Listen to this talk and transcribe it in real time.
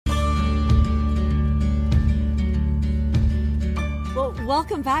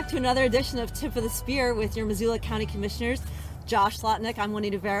Welcome back to another edition of Tip of the Spear with your Missoula County Commissioners, Josh Slotnick. I'm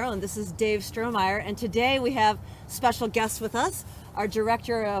Juanita Vero, and this is Dave Strohmeyer. And today we have special guests with us, our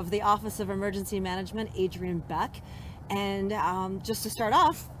Director of the Office of Emergency Management, Adrian Beck. And just to start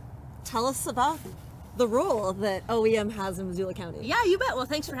off, tell us about the role that OEM has in Missoula County. Yeah, you bet. Well,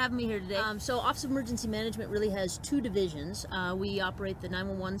 thanks for having me here today. So Office of Emergency Management really has two divisions. We operate the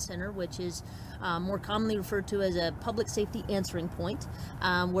 911 Center, which is more commonly referred to as a public safety answering point,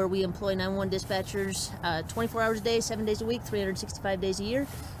 where we employ 911 dispatchers 24 hours a day, 7 days a week, 365 days a year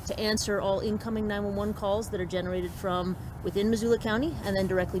to answer all incoming 911 calls that are generated from within Missoula County and then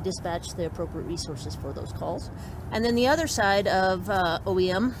directly dispatch the appropriate resources for those calls. And then the other side of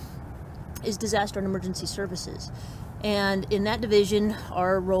OEM is disaster and emergency services. And in that division,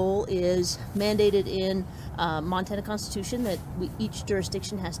 our role is mandated in Montana Constitution that each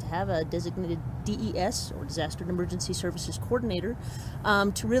jurisdiction has to have a designated DES, or Disaster and Emergency Services Coordinator,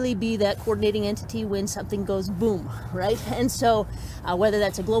 to really be that coordinating entity when something goes boom, right? And so whether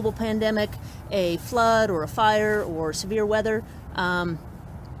that's a global pandemic, a flood, or a fire, or severe weather,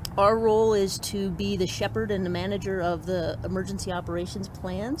 our role is to be the shepherd and the manager of the emergency operations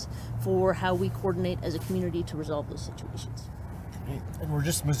plans for how we coordinate as a community to resolve those situations. Great. And we're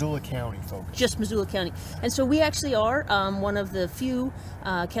just Missoula County folks. Just Missoula County. And so we actually are one of the few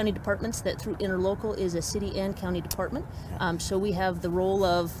county departments that through interlocal is a city and county department. So we have the role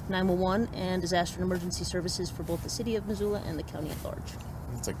of 911 and disaster and emergency services for both the city of Missoula and the county at large.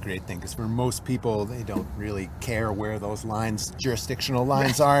 That's a great thing, because for most people, they don't really care where those lines, jurisdictional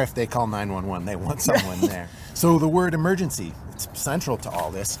lines are. If they call 911, they want someone there. So the word emergency, it's central to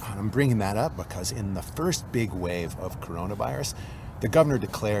all this. I'm bringing that up because in the first big wave of coronavirus, the governor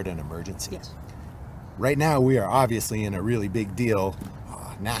declared an emergency. Yes. Right now, we are obviously in a really big deal.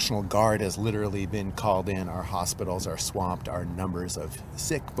 National Guard has literally been called in. Our hospitals are swamped. Our numbers of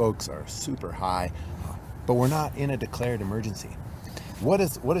sick folks are super high. But we're not in a declared emergency. What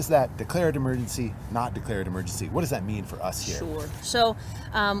is that declared emergency, not declared emergency? What does that mean for us here? Sure. So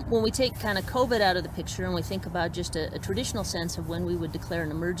when we take kind of COVID out of the picture and we think about just a traditional sense of when we would declare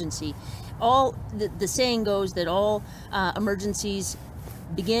an emergency, the saying goes that all emergencies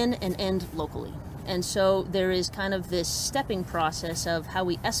begin and end locally. And so there is kind of this stepping process of how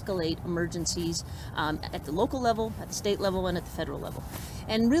we escalate emergencies at the local level, at the state level, and at the federal level.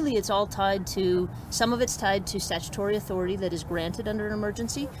 And really it's all tied to, some of it's tied to statutory authority that is granted under an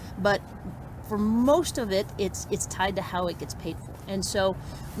emergency, but for most of it, it's tied to how it gets paid for. And so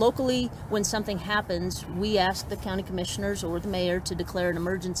locally, when something happens, we ask the county commissioners or the mayor to declare an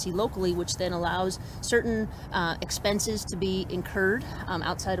emergency locally, which then allows certain expenses to be incurred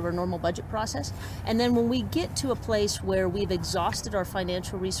outside of our normal budget process. And then when we get to a place where we've exhausted our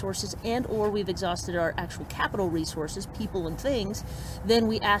financial resources and or we've exhausted our actual capital resources, people and things, then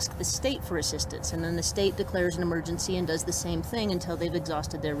we ask the state for assistance. And then the state declares an emergency and does the same thing until they've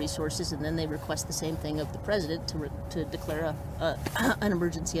exhausted their resources, and then they request the same thing of the president to declare an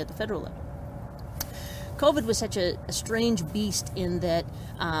emergency at the federal level. COVID was such a strange beast in that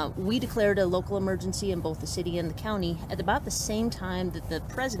we declared a local emergency in both the city and the county at about the same time that the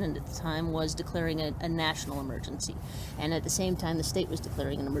president at the time was declaring a national emergency. And at the same time the state was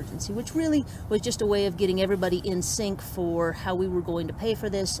declaring an emergency, which really was just a way of getting everybody in sync for how we were going to pay for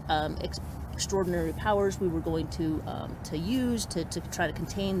this, extraordinary powers we were going to use to try to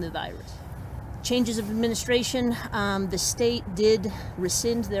contain the virus. Changes of administration, the state did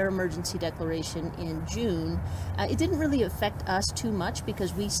rescind their emergency declaration in June. It didn't really affect us too much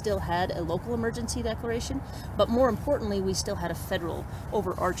because we still had a local emergency declaration, but more importantly, we still had a federal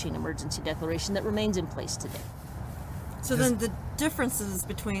overarching emergency declaration that remains in place today. So then the differences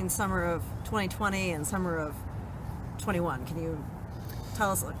between summer of 2020 and summer of 21, can you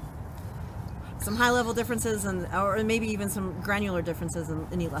tell us some high-level differences or maybe even some granular differences in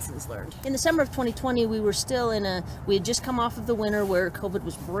any lessons learned? In the summer of 2020, we were still we had just come off of the winter where COVID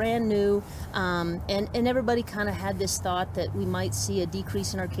was brand new, and everybody kind of had this thought that we might see a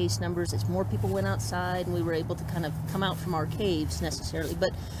decrease in our case numbers as more people went outside and we were able to kind of come out from our caves necessarily.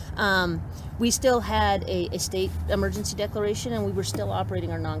 But we still had a state emergency declaration, and we were still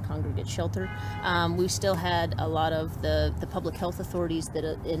operating our non-congregate shelter. We still had a lot of the public health authorities that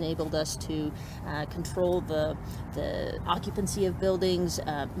enabled us to control the occupancy of buildings,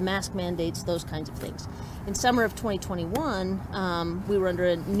 mask mandates, those kinds of things. In summer of 2021, we were under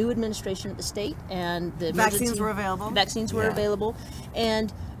a new administration at the state, and the vaccines were available. Vaccines were available,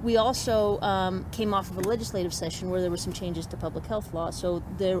 and we also came off of a legislative session where there were some changes to public health law. So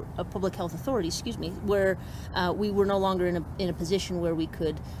public health authority, where we were no longer in a position where we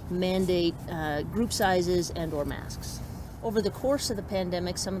could mandate group sizes and/or masks. over the course of the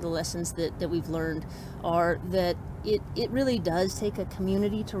pandemic, some of the lessons that we've learned are that it really does take a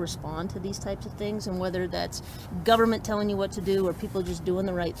community to respond to these types of things, and whether that's government telling you what to do or people just doing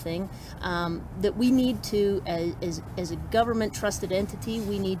the right thing, that we need to, as a government trusted entity,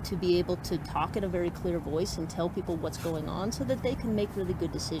 we need to be able to talk in a very clear voice and tell people what's going on so that they can make really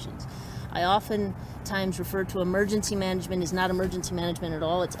good decisions. I oftentimes refer to emergency management as not emergency management at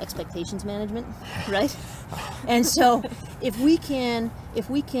all, it's expectations management, right? And so if we can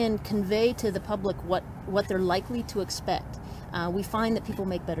convey to the public what they're likely to expect, we find that people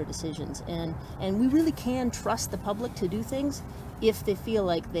make better decisions, and we really can trust the public to do things if they feel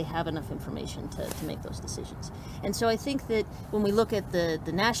like they have enough information to make those decisions. And so I think that when we look at the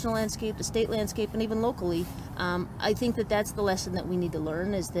national landscape, the state landscape, and even locally, I think that that's the lesson that we need to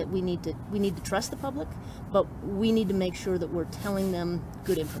learn, is that we need to trust the public, but we need to make sure that we're telling them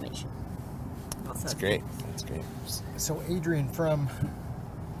good information. That's great. That's great. So Adrian, from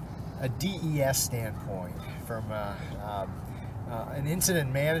a DES standpoint, from an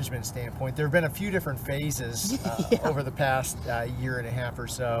incident management standpoint, there have been a few different phases over the past year and a half or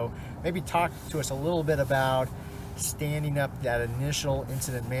so. Maybe talk to us a little bit about standing up that initial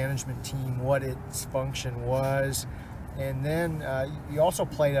incident management team, what its function was, and then you also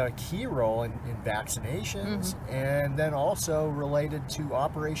played a key role in vaccinations, and then also related to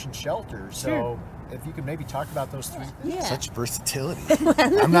Operation Shelter. So if you could maybe talk about those three things. Yeah. Such versatility.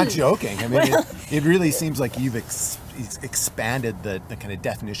 I'm not joking. I mean, it really seems like you've expanded the kind of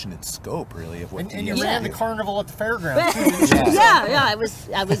definition and scope, really, of what. And you ran the carnival at the fairgrounds too. Yeah. I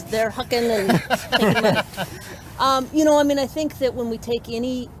was there hucking and you know, I mean, I think that when we take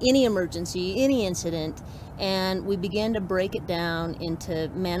any emergency, any incident, and we begin to break it down into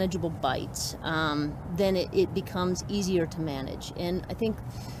manageable bites, then it becomes easier to manage. And I think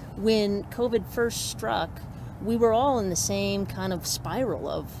when COVID first struck, we were all in the same kind of spiral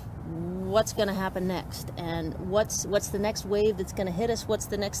of what's going to happen next, and what's the next wave that's going to hit us, what's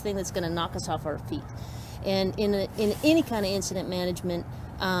the next thing that's going to knock us off our feet. And in any kind of incident management,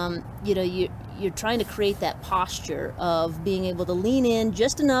 you know, you're trying to create that posture of being able to lean in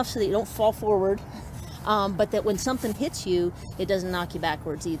just enough so that you don't fall forward, but that when something hits you, it doesn't knock you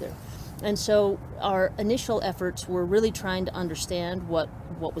backwards either. And so our initial efforts were really trying to understand what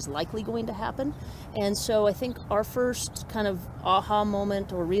was likely going to happen. And so I think our first kind of aha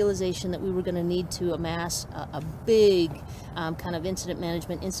moment or realization that we were going to need to amass a big kind of incident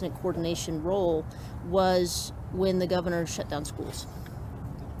management, incident coordination role was when the governor shut down schools,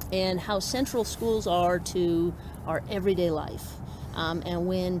 and how central schools are to our everyday life. And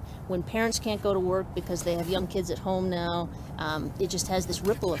when parents can't go to work because they have young kids at home now, it just has this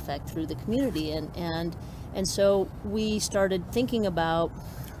ripple effect through the community. And so we started thinking about,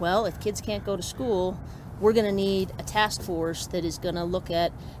 well, if kids can't go to school, we're going to need a task force that is going to look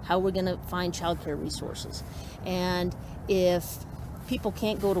at how we're going to find childcare resources. And if people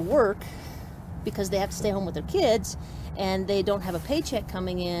can't go to work because they have to stay home with their kids and they don't have a paycheck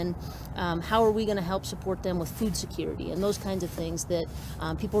coming in, how are we going to help support them with food security and those kinds of things that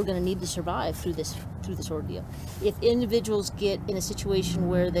people are going to need to survive through this ordeal. If individuals get in a situation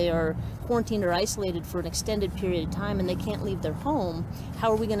where they are quarantined or isolated for an extended period of time and they can't leave their home,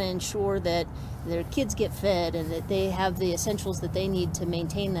 how are we going to ensure that their kids get fed and that they have the essentials that they need to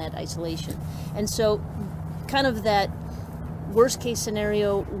maintain that isolation? And so kind of that worst case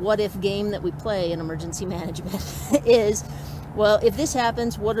scenario, what if game that we play in emergency management is, well, if this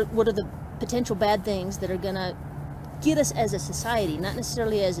happens, what are the potential bad things that are going to get us as a society, not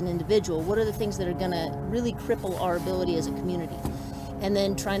necessarily as an individual? What are the things that are going to really cripple our ability as a community? And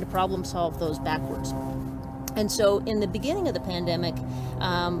then trying to problem solve those backwards. And so in the beginning of the pandemic,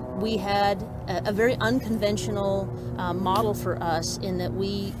 we had a very unconventional model for us in that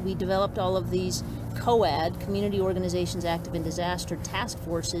we developed all of these COAD, Community Organizations Active in Disaster, task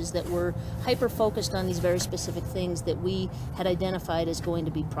forces that were hyper-focused on these very specific things that we had identified as going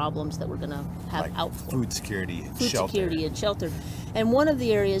to be problems that we're going to have like outflow. Food security And shelter. And one of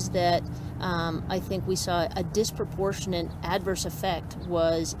the areas that I think we saw a disproportionate adverse effect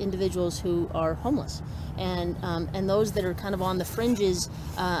was individuals who are homeless, and those that are kind of on the fringes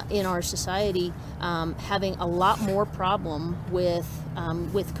in our society, having a lot more problem with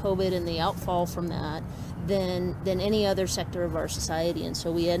COVID and the outfall from that than any other sector of our society. And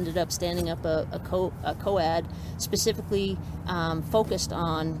so we ended up standing up a COAD specifically focused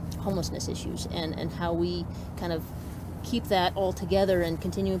on homelessness issues and how we kind of keep that all together and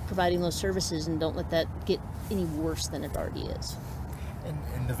continue providing those services and don't let that get any worse than it already is.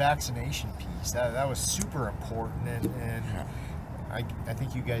 And the vaccination piece, that was super important. And I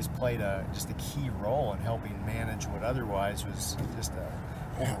think you guys played just a key role in helping manage what otherwise was just a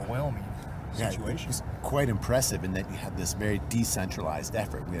overwhelming situation. It was quite impressive in that you had this very decentralized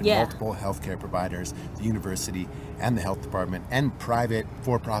effort. We had multiple healthcare providers, the university and the health department, and private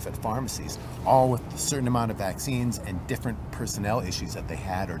for-profit pharmacies, all with a certain amount of vaccines and different personnel issues that they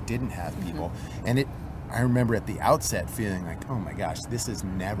had or didn't have people. And I remember at the outset feeling like, oh my gosh, this is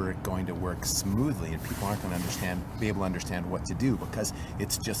never going to work smoothly, and people aren't going to be able to understand what to do because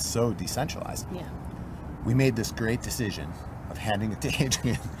it's just so decentralized. Yeah. We made this great decision of handing it to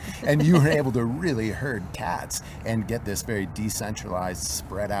Adrian, and you were able to really herd cats and get this very decentralized,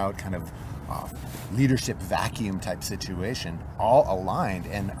 spread out kind of leadership vacuum type situation all aligned.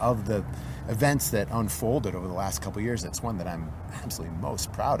 And of the events that unfolded over the last couple of years, that's one that I'm absolutely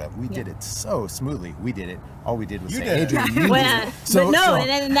most proud of. We did it so smoothly. We did it. All we did was say, Adrian, you did it.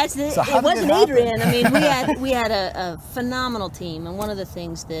 And that's it. It wasn't Adrian. I mean, we had a phenomenal team, and one of the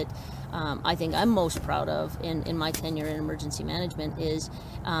things that I think I'm most proud of in my tenure in emergency management is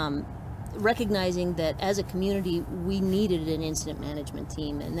recognizing that as a community we needed an incident management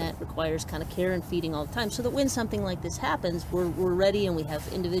team, and that requires kind of care and feeding all the time, so that when something like this happens, we're ready, and we have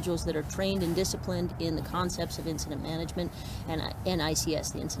individuals that are trained and disciplined in the concepts of incident management and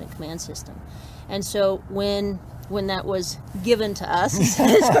ICS, the Incident Command System. And so when that was given to us,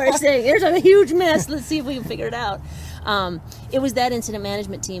 as far as saying, here's a huge mess, let's see if we can figure it out, it was that incident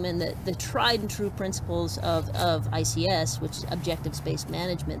management team and the tried and true principles of ICS, which is objectives-based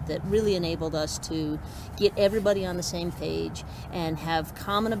management, that really enabled us to get everybody on the same page and have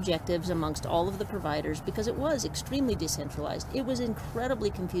common objectives amongst all of the providers, because it was extremely decentralized. It was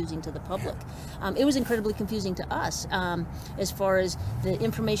incredibly confusing to the public. It was incredibly confusing to us as far as the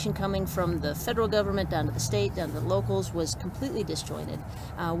information coming from the federal government down to the state, down to the locals, was completely disjointed.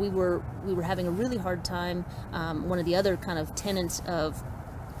 We were having a really hard time. One of the other kind of tenets of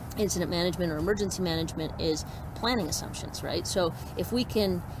incident management or emergency management is planning assumptions, right? So if we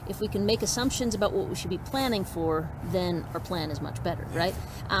can make assumptions about what we should be planning for, then our plan is much better, right?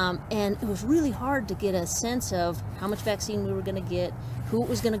 And it was really hard to get a sense of how much vaccine we were going to get, who it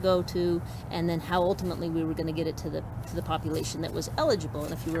was going to go to, and then how ultimately we were going to get it to the population that was eligible.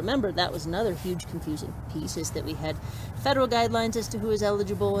 And if you remember, that was another huge confusing piece, is that we had federal guidelines as to who is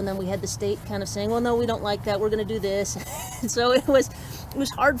eligible, and then we had the state kind of saying, well, no, we don't like that, we're going to do this. And so it was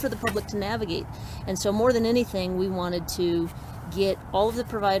hard for the public to navigate. And so more than anything, we wanted to get all of the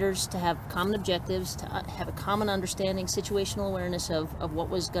providers to have common objectives, to have a common understanding, situational awareness of what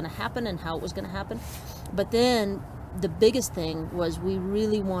was going to happen and how it was going to happen. But then the biggest thing was we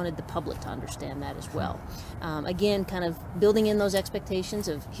really wanted the public to understand that as well. Again, kind of building in those expectations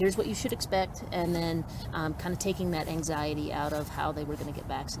of here's what you should expect, and then kind of taking that anxiety out of how they were going to get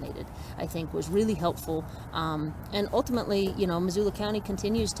vaccinated, I think was really helpful. And ultimately, Missoula County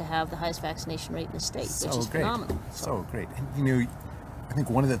continues to have the highest vaccination rate in the state, which is phenomenal. So great. And, I think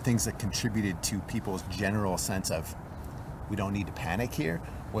one of the things that contributed to people's general sense of we don't need to panic here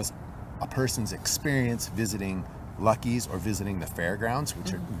was a person's experience visiting Lucky's or visiting the fairgrounds,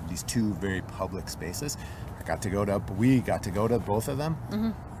 which are these two very public spaces. We got to go to both of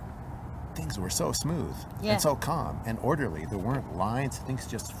them. Things were so smooth and so calm and orderly. There weren't lines. Things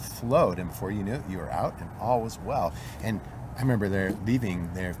just flowed, and before you knew it, you were out and all was well. And I remember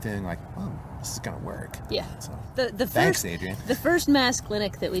leaving there feeling like, oh, this is going to work. Yeah. So, thanks, Adrian. The first mass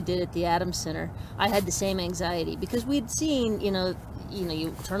clinic that we did at the Adams Center, I had the same anxiety, because we'd seen,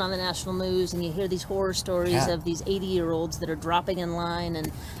 you turn on the national news and you hear these horror stories of these 80-year-olds that are dropping in line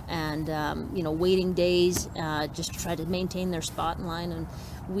and waiting days just to try to maintain their spot in line. And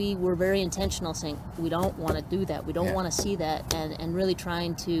we were very intentional, saying we don't want to do that. We don't want to see that, and really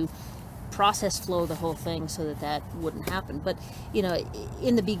trying to process flow the whole thing so that wouldn't happen. But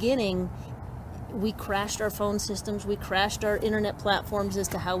in the beginning, we crashed our phone systems, we crashed our internet platforms as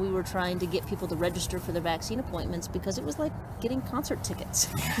to how we were trying to get people to register for their vaccine appointments, because it was like getting concert tickets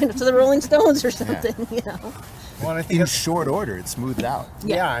to the Rolling Stones or something. Well, I think in short order, it smoothed out.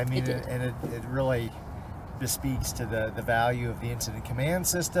 I mean, it really bespeaks to the value of the incident command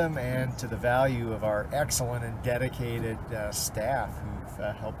system and to the value of our excellent and dedicated staff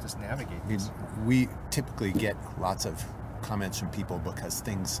who've helped us navigate this. We typically get lots of comments from people because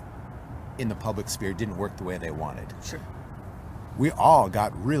things in the public sphere didn't work the way they wanted. Sure. We all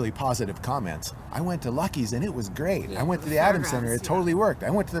got really positive comments. I went to Lucky's and it was great. I went to the Adams Center, it totally worked. I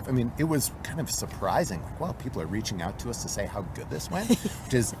went to it was kind of surprising. Like, well, people are reaching out to us to say how good this went,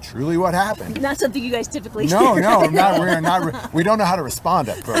 which is truly what happened. Not something you guys typically do. No, we don't know how to respond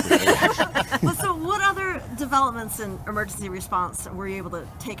appropriately. So what other developments in emergency response were you able to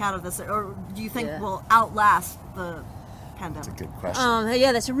take out of this, or do you think will outlast the pandemic? That's a good question.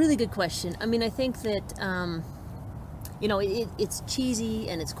 Yeah, that's a really good question. I mean, I think that, it's cheesy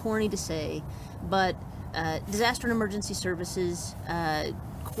and it's corny to say, but disaster and emergency services,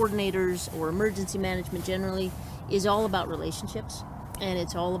 coordinators or emergency management generally is all about relationships. And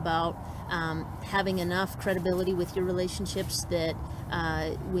it's all about having enough credibility with your relationships that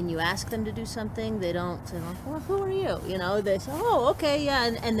when you ask them to do something, they don't say, well, who are you? They say, oh, okay, yeah,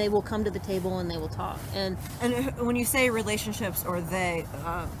 and they will come to the table and they will talk. And when you say relationships or they,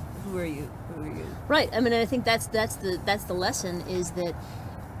 who are you? Right. I mean, I think that's the lesson, is that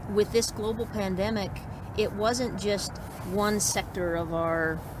with this global pandemic, it wasn't just one sector of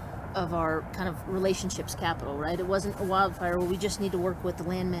our kind of relationships capital, right? It wasn't a wildfire where we just need to work with the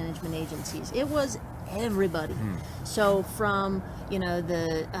land management agencies. It was everybody. So from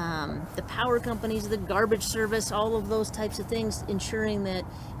the power companies, the garbage service, all of those types of things, ensuring that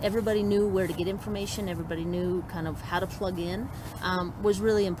everybody knew where to get information, everybody knew kind of how to plug in, was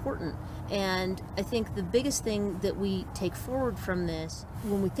really important. And I think the biggest thing that we take forward from this,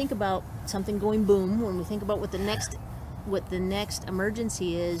 when we think about something going boom, when we think about what the next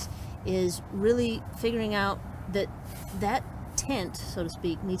emergency is really figuring out that tent, so to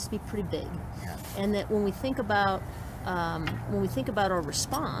speak, needs to be pretty big. And that when we think about our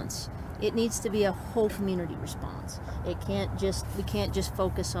response, it needs to be a whole community response. We can't just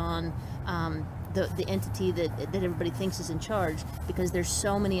focus on the entity that everybody thinks is in charge, because there's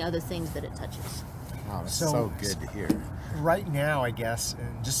so many other things that it touches. Oh, that's so good to hear. Right now, I guess,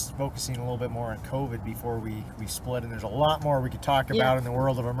 and just focusing a little bit more on COVID before we split, and there's a lot more we could talk about in the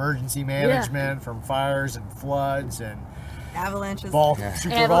world of emergency management, from fires and floods and avalanches,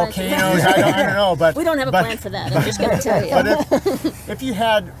 super volcanoes. I don't know, but we don't have a plan for that. I'm just going to tell you. But if you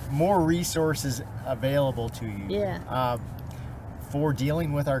had more resources available to you, for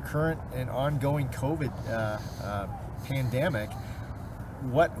dealing with our current and ongoing COVID pandemic,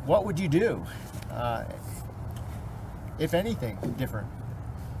 what would you do? If anything different?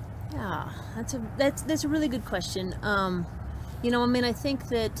 Yeah, that's a really good question. I think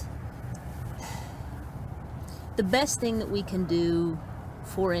that the best thing that we can do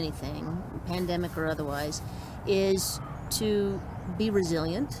for anything, pandemic or otherwise, is to be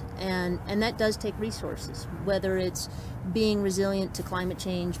resilient, and that does take resources, whether it's being resilient to climate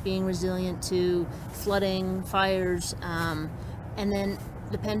change, being resilient to flooding, fires, and then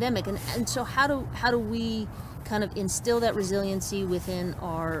the pandemic. And so how do we kind of instill that resiliency within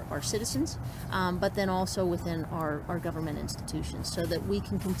our citizens, but then also within our government institutions, so that we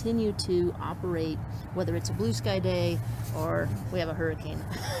can continue to operate, whether it's a blue sky day or we have a hurricane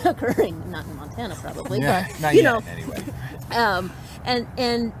occurring, not in Montana probably, but not yet, anyway.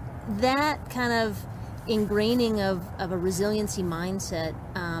 And that kind of ingraining of a resiliency mindset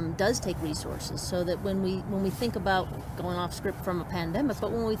does take resources, so that when we think about, going off script from a pandemic,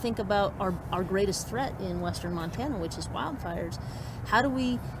 but when we think about our greatest threat in western Montana, which is wildfires, how do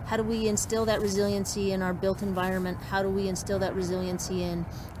we instill that resiliency in our built environment? How do we instill that resiliency in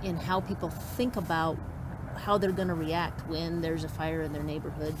how people think about how they're going to react when there's a fire in their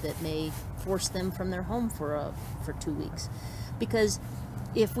neighborhood that may force them from their home for 2 weeks? Because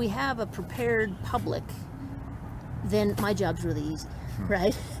if we have a prepared public, then my job's really easy,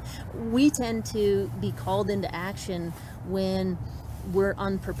 right? We tend to be called into action when we're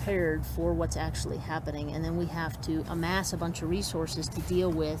unprepared for what's actually happening, and then we have to amass a bunch of resources to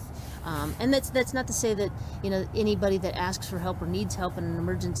deal with. And that's not to say that anybody that asks for help or needs help in an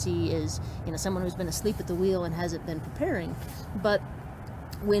emergency is someone who's been asleep at the wheel and hasn't been preparing. But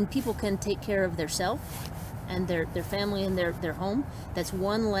when people can take care of themselves and their family and their home, that's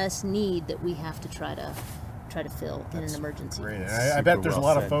one less need that we have to try to fill in an emergency. Great. I bet there's a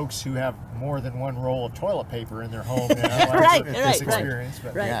lot of folks who have more than one roll of toilet paper in their home now. Right.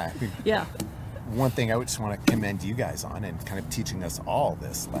 Yeah. One thing I would just want to commend you guys on, and kind of teaching us all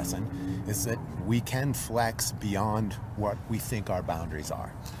this lesson, is that we can flex beyond what we think our boundaries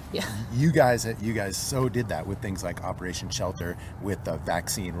are. Yeah. You guys so did that with things like Operation Shelter, with the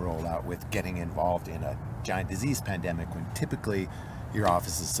vaccine rollout, with getting involved in a giant disease pandemic, when typically your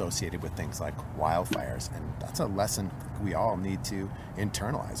office is associated with things like wildfires. And that's a lesson we all need to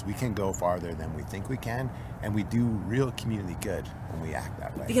internalize. We can go farther than we think we can, and we do real community good when we act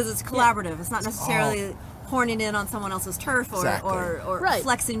that way. Because it's collaborative. It's not necessarily horning in on someone else's turf or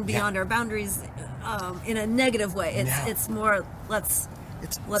flexing beyond our boundaries in a negative way. It's more, let's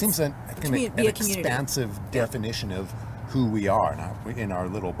seems an expansive definition of who we are, not in our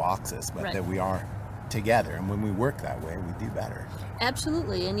little boxes, but that we are together, and when we work that way, we do better.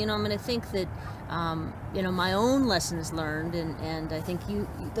 Absolutely. And, I think that, my own lessons learned, and I think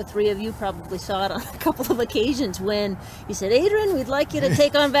the three of you probably saw it on a couple of occasions when you said, Adrian, we'd like you to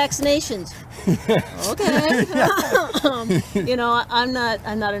take on vaccinations. Okay.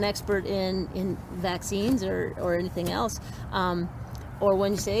 I'm not an expert in vaccines or anything else. Or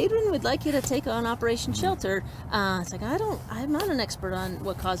when you say, Adrian, we'd like you to take on Operation Shelter, it's like, I'm not an expert on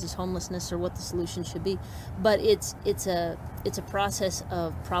what causes homelessness or what the solution should be, but it's a process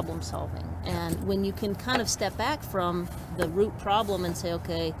of problem solving. And when you can kind of step back from the root problem and say,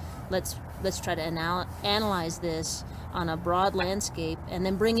 okay, let's try to analyze this on a broad landscape, and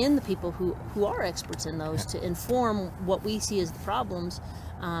then bring in the people who are experts in those to inform what we see as the problems.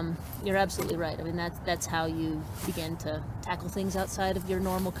 You're absolutely right. I mean, that's how you begin to tackle things outside of your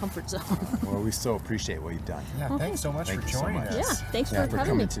normal comfort zone. Well, we so appreciate what you've done. Yeah, thanks so much for joining us. Yeah, thanks for for having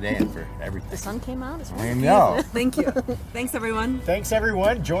coming me today and for everything. The sun came out. It's I know. Thank you. Thanks, everyone. Thanks,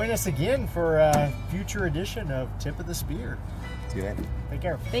 everyone. Join us again for a future edition of Tip of the Spear. See you later. Take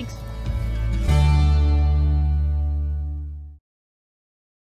care. Thanks.